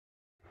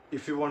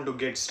If you want to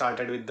get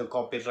started with the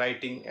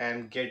copywriting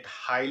and get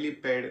highly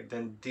paid,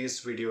 then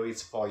this video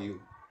is for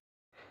you.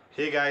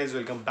 Hey guys,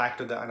 welcome back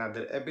to the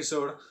another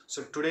episode.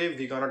 So today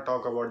we're gonna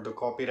talk about the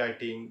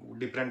copywriting,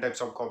 different types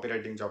of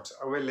copywriting jobs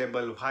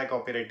available, why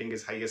copywriting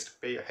is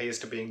highest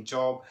paying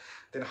job,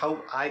 then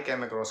how I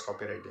came across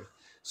copywriting.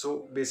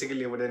 So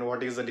basically, then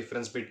what is the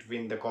difference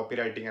between the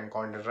copywriting and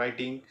content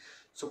writing?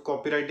 So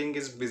copywriting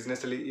is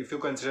businessly, if you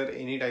consider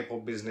any type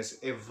of business,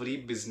 every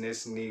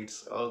business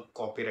needs a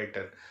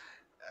copywriter.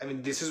 I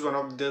mean, this is one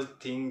of the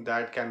thing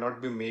that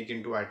cannot be made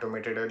into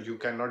automated, or you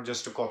cannot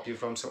just copy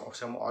from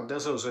some other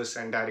sources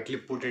and directly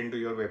put into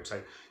your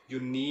website. You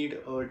need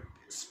a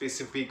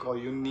specific, or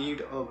you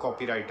need a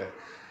copywriter.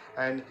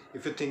 And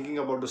if you're thinking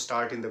about to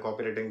start in the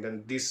copywriting,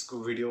 then this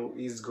video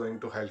is going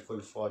to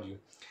helpful for you.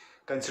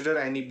 Consider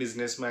any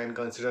businessman,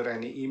 consider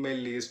any email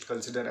list,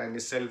 consider any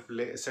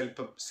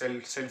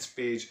sales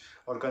page,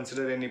 or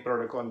consider any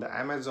product on the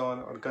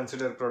Amazon, or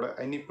consider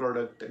any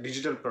product,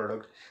 digital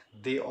product.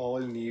 They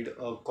all need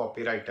a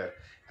copywriter.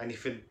 And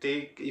if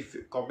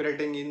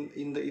copywriting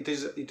in the it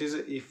is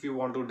if you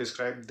want to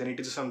describe, then it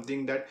is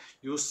something that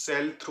you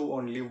sell through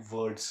only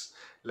words.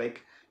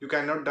 Like, you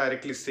cannot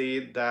directly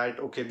say that,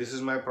 okay, this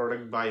is my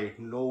product, buy it.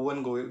 No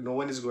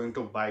one is going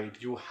to buy it.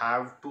 You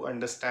have to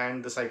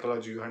understand the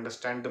psychology, you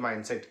understand the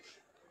mindset,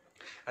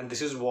 and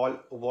this is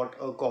what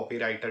a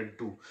copywriter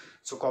do.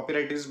 So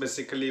copyright is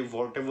basically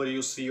whatever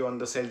you see on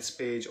the sales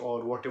page,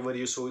 or whatever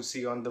you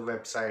see on the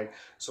website.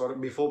 So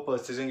before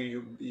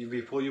purchasing,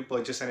 before you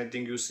purchase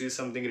anything, you see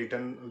something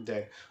written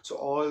there. So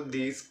all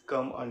these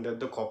come under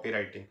the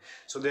copywriting.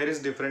 So there is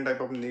different type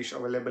of niche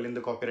available in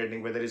the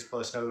copywriting, whether it's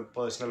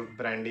personal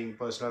branding,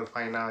 personal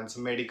finance,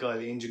 medical,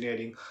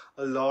 engineering.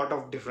 A lot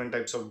of different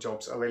types of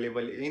jobs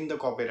available in the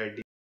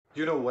copywriting.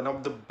 One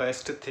of the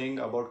best thing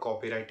about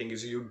copywriting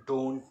is you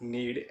don't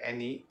need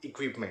any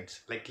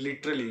equipments. Like,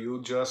 literally,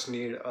 you just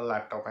need a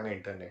laptop and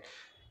internet.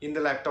 In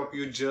the laptop,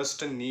 you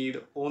just need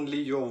only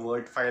your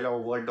Word file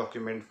or Word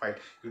document file.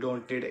 You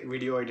don't need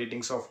video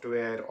editing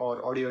software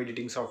or audio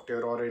editing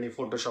software or any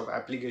Photoshop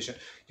application.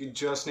 You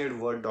just need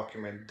Word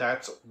document.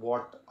 That's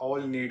what all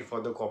need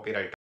for the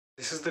copywriter.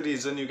 This is the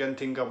reason you can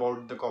think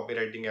about the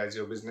copywriting as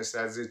your business,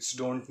 as it's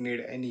don't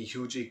need any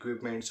huge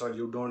equipments, or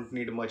you don't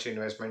need much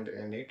investment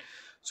in it.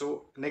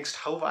 So next,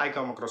 how I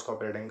come across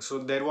copywriting. So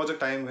there was a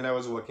time when I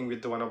was working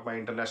with one of my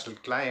international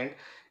client,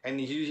 and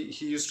he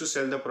used to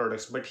sell the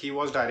products, but he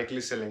was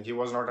directly selling. He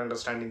was not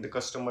understanding the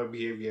customer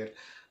behavior.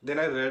 Then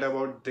I read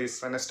about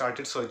this and I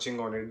started searching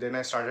on it. Then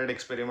I started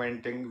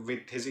experimenting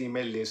with his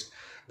email list.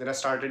 Then I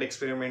started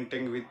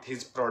experimenting with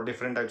his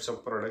different types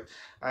of products,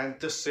 and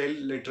the sale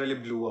literally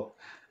blew up.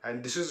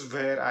 And this is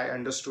where I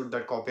understood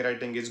that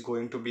copywriting is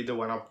going to be the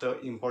one of the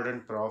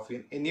important prof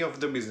in any of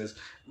the business.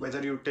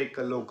 Whether you take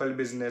a local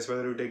business,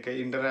 whether you take an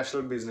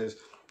international business,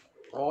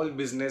 all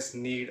business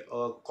need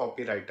a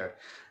copywriter.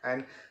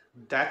 And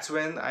that's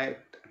when I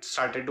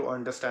started to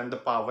understand the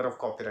power of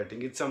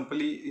copywriting. It's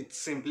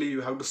simply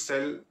you have to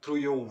sell through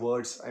your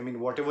words. I mean,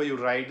 whatever you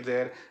write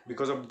there,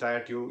 because of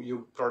that,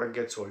 you product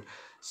gets sold.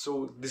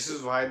 So this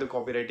is why the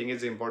copywriting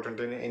is important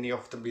in any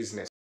of the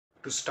business.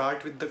 To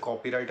start with the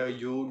copywriter,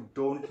 you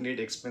don't need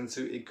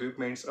expensive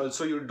equipments.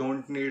 Also, you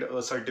don't need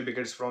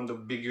certificates from the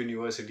big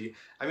university.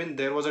 I mean,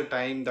 there was a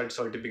time that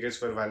certificates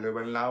were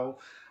valuable. Now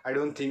I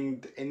don't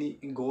think any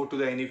go to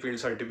the any field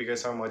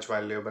certificates are much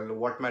valuable.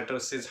 What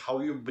matters is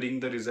how you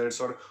bring the results,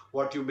 or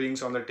what you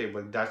brings on the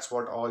table. That's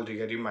what all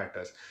really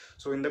matters.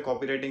 So in the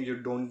copywriting, you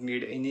don't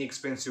need any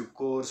expensive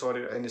course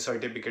or any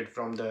certificate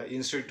from the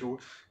institute.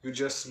 You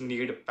just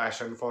need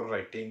passion for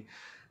writing.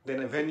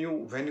 Then when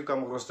you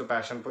come across the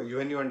passion for you,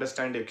 when you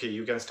understand, okay,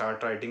 you can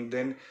start writing,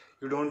 then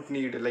you don't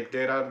need, like,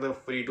 there are the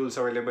free tools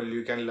available,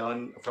 you can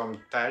learn from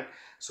that.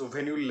 So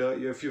when you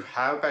learn, if you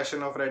have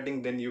passion of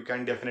writing, then you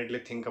can definitely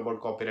think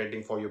about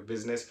copywriting for your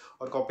business,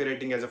 or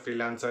copywriting as a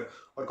freelancer,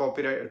 or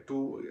copyright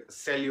to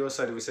sell your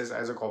services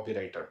as a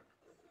copywriter.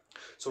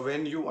 So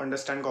when you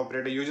understand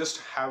copywriter, you just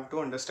have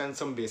to understand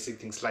some basic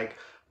things like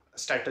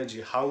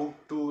strategy, how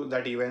to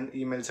that even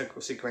email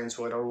sequence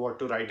work, or what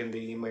to write in the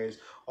emails,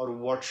 or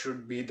what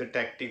should be the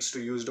tactics to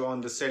use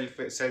on the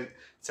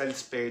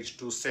sales page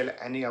to sell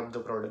any of the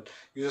product.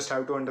 You just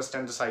have to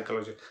understand the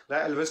psychology.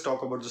 I always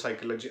talk about the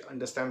psychology.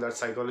 Understand that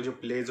psychology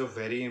plays a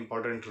very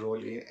important role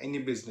in any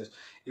business.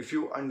 If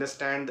you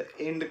understand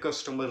the end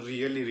customer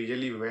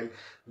really well,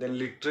 then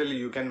literally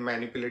you can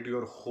manipulate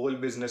your whole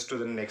business to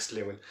the next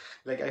level.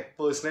 Like, I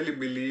personally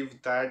believe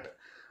that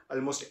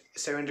almost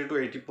 70 to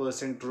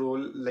 80% role,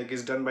 like,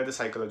 is done by the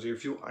psychology.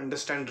 If you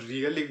understand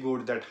really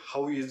good that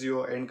how is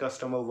your end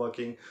customer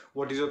working,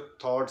 what is your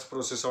thoughts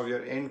process of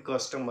your end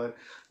customer,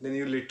 then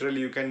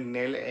you can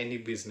nail any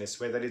business,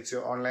 whether it's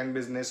your online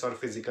business or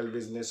physical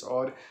business,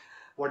 or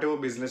whatever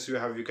business you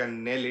have, you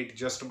can nail it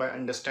just by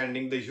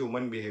understanding the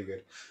human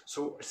behavior.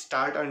 So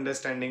start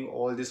understanding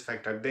all these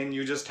factors. Then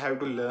you just have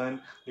to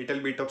learn little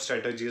bit of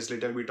strategies,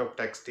 little bit of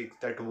tactics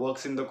that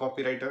works in the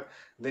copywriter.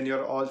 Then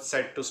you're all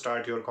set to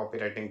start your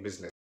copywriting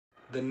business.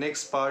 The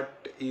next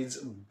part is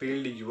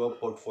build your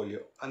portfolio.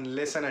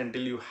 Unless and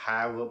until you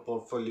have a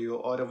portfolio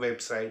or a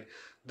website,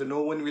 the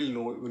no one will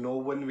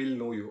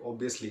know you.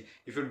 Obviously,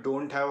 if you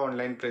don't have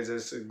online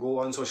presence, go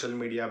on social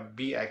media,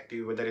 be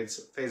active, whether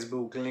it's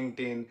Facebook,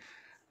 LinkedIn,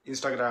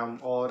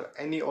 Instagram, or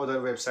any other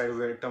website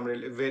where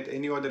with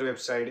any other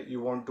website you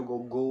want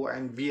to go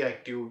and be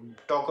active,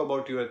 talk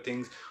about your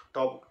things,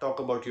 talk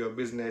about your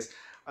business.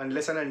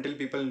 Unless and until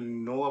people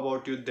know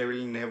about you, they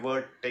will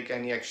never take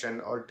any action,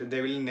 or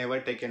they will never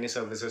take any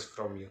services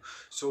from you.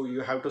 So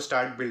you have to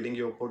start building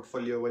your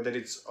portfolio, whether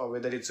it's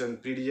on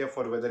PDF,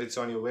 or whether it's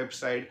on your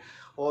website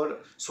or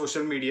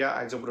social media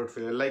as a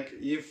portfolio. Like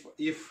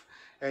if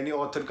any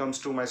author comes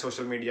to my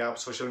social media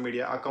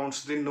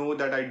accounts, they know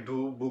that I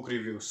do book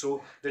reviews,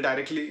 so they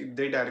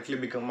directly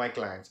become my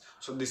clients.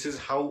 So this is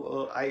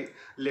how I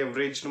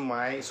leveraged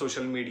my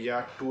social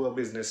media to a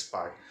business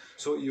part.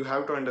 So you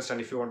have to understand,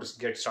 if you want to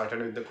get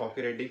started with the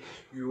copywriting,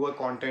 your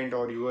content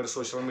or your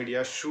social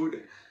media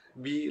should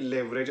be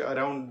leveraged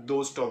around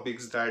those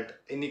topics, that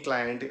any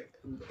client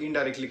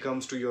indirectly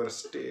comes to your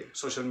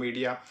social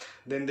media,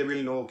 then they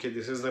will know, okay,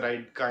 this is the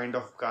right kind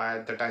of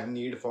guy that I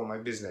need for my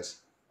business.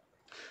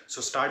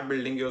 So start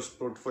building your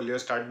portfolio,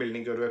 start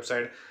building your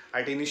website.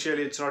 At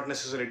initially, it's not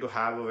necessary to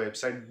have a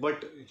website,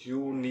 but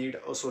you need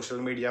a social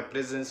media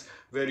presence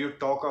where you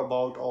talk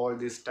about all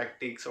these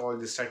tactics, all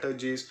these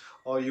strategies,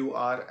 or you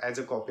are as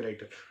a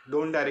copywriter.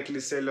 Don't directly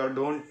sell, or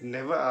don't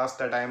never ask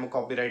that I am a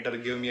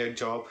copywriter, give me a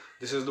job.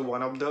 This is the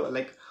one of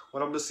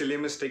the silly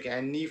mistake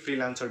any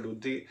freelancer do.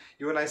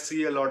 Even I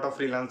see a lot of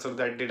freelancers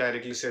that they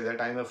directly say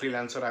that I'm a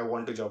freelancer, I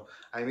want a job.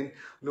 I mean,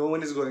 no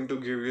one is going to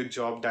give you a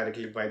job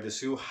directly by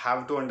this. You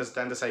have to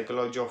understand the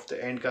psychology of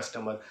the end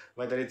customer,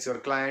 whether it's your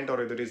client or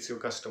whether it's your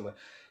customer.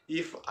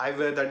 If I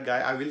were that guy,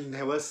 I will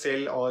never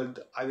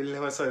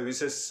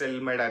services sell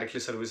my directly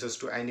services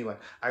to anyone.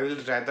 I will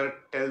rather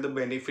tell the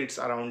benefits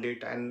around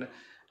it, and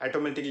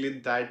automatically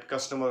that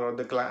customer or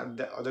the client,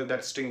 the other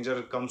that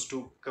stranger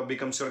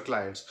becomes your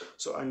clients.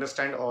 So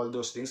understand all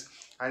those things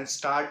and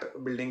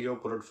start building your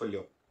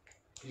portfolio.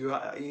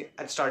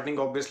 At starting,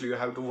 obviously you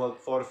have to work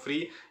for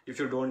free if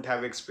you don't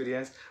have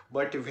experience,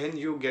 but when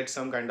you get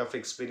some kind of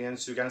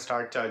experience, you can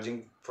start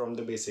charging from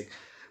the basic.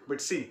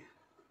 But see,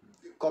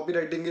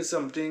 copywriting is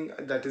something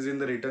that is in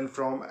the written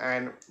form,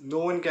 and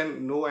no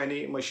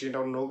any machine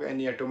or no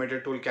any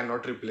automated tool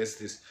cannot replace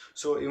this.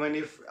 So even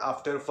if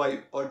after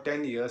 5 or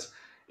 10 years,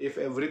 if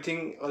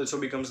everything also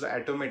becomes the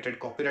automated,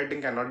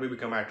 copywriting cannot be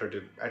become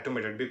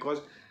automated,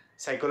 because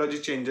psychology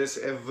changes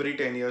every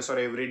 10 years or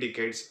every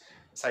decades.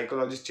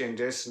 Psychology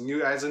changes,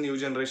 new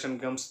generation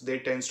comes, they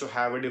tends to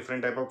have a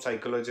different type of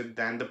psychology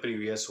than the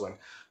previous one.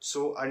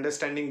 So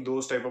understanding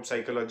those type of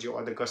psychology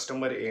or the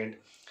customer end,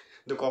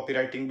 the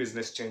copywriting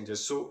business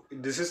changes. So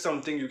this is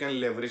something you can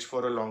leverage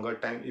for a longer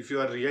time. If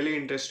you are really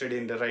interested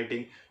in the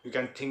writing, you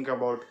can think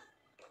about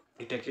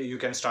it, okay, you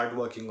can start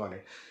working on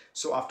it.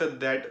 So after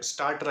that,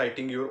 start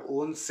writing your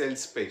own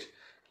sales page.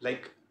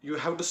 Like, you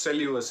have to sell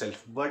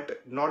yourself,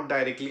 but not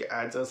directly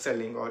as a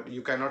selling, or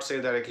you cannot say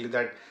directly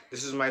that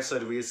this is my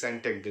service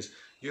and take this.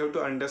 You have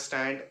to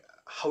understand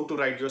how to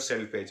write your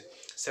sales page.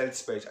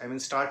 I mean,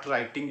 start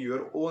writing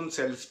your own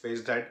sales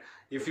page, that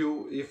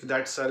if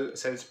that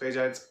sales page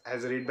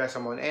has read by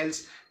someone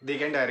else, they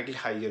can directly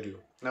hire you.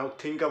 Now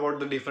think about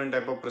the different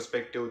type of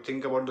perspective,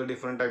 think about the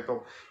different type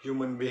of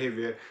human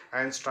behavior,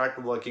 and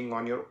start working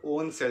on your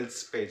own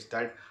sales page,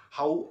 that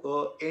how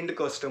a end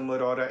customer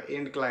or a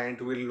end client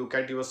will look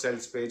at your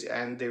sales page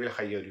and they will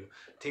hire you.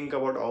 Think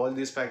about all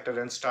these factors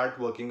and start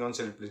working on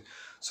sales page.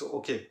 So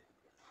okay,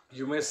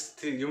 you may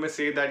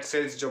say that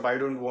sales job, I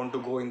don't want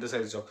to go in the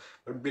sales job,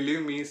 but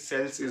believe me,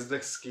 sales is the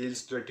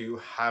skills that you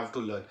have to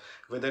learn.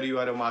 Whether you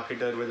are a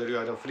marketer, whether you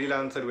are a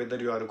freelancer, whether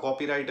you are a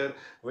copywriter,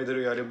 whether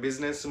you are a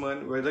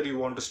businessman, whether you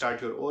want to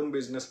start your own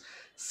business,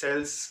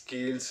 sales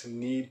skills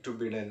need to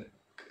be done.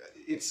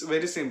 It's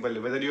very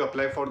simple. Whether you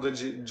apply for the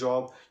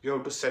job, you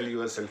have to sell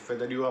yourself.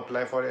 Whether you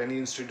apply for any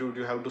institute,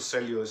 you have to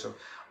sell yourself.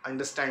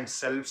 Understand,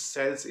 self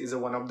sales is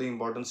one of the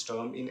important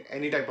term in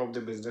any type of the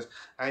business,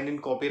 and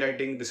in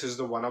copywriting this is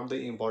the one of the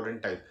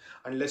important type.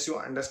 Unless you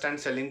understand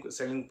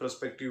selling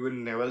perspective, you will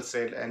never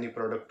sell any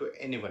product to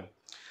anyone.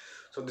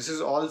 So this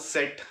is all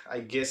set. I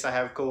guess I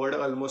have covered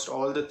almost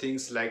all the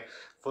things. Like,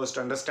 first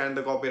understand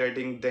the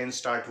copywriting, then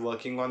start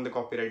working on the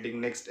copywriting,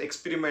 next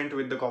experiment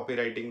with the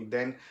copywriting,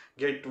 then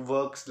get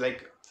works.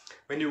 Like,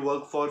 when you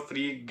work for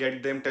free,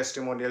 get them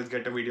testimonials,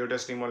 get a video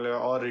testimonial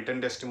or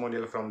written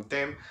testimonial from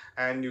them,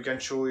 and you can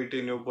show it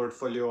in your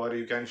portfolio, or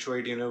you can show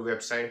it in your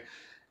website.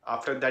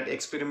 After that,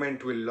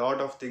 experiment with lot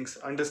of things,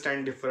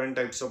 understand different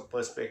types of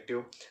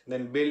perspective,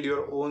 then build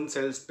your own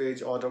sales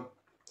page or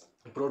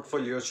a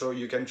portfolio, so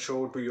you can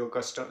show to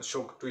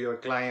your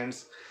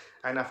clients.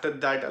 And after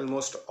that,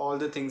 almost all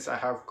the things I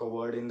have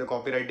covered in the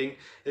copywriting.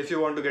 If you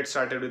want to get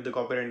started with the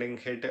copywriting,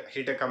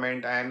 hit a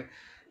comment and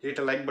hit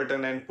a like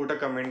button and put a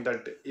comment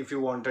that if you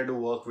wanted to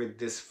work with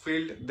this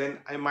field, then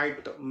I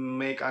might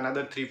make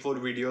another 3-4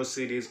 video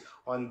series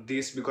on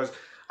this, because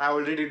I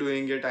already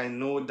doing it. I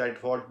know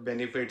that what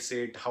benefits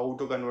it, how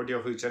to convert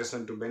your futures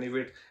into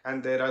benefit,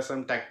 and there are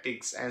some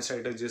tactics and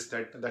strategies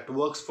that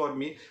works for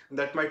me,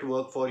 that might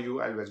work for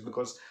you always,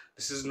 because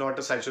this is not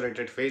a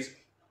saturated phase.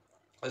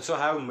 Also, I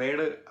have made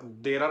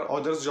there are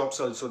other jobs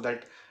also,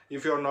 that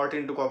if you are not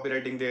into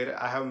copywriting,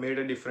 there I have made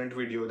a different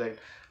video, that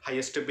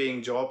highest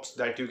paying jobs,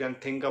 that you can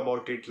think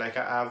about it. Like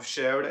I have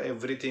shared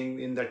everything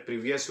in that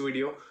previous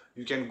video.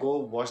 You can go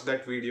watch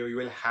that video. You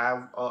will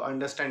have a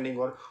understanding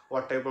or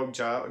what type of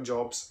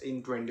jobs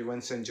in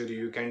 21st century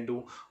you can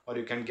do, or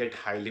you can get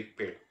highly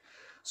paid.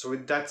 So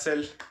with that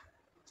said,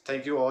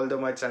 thank you all the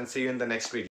much, and see you in the next video.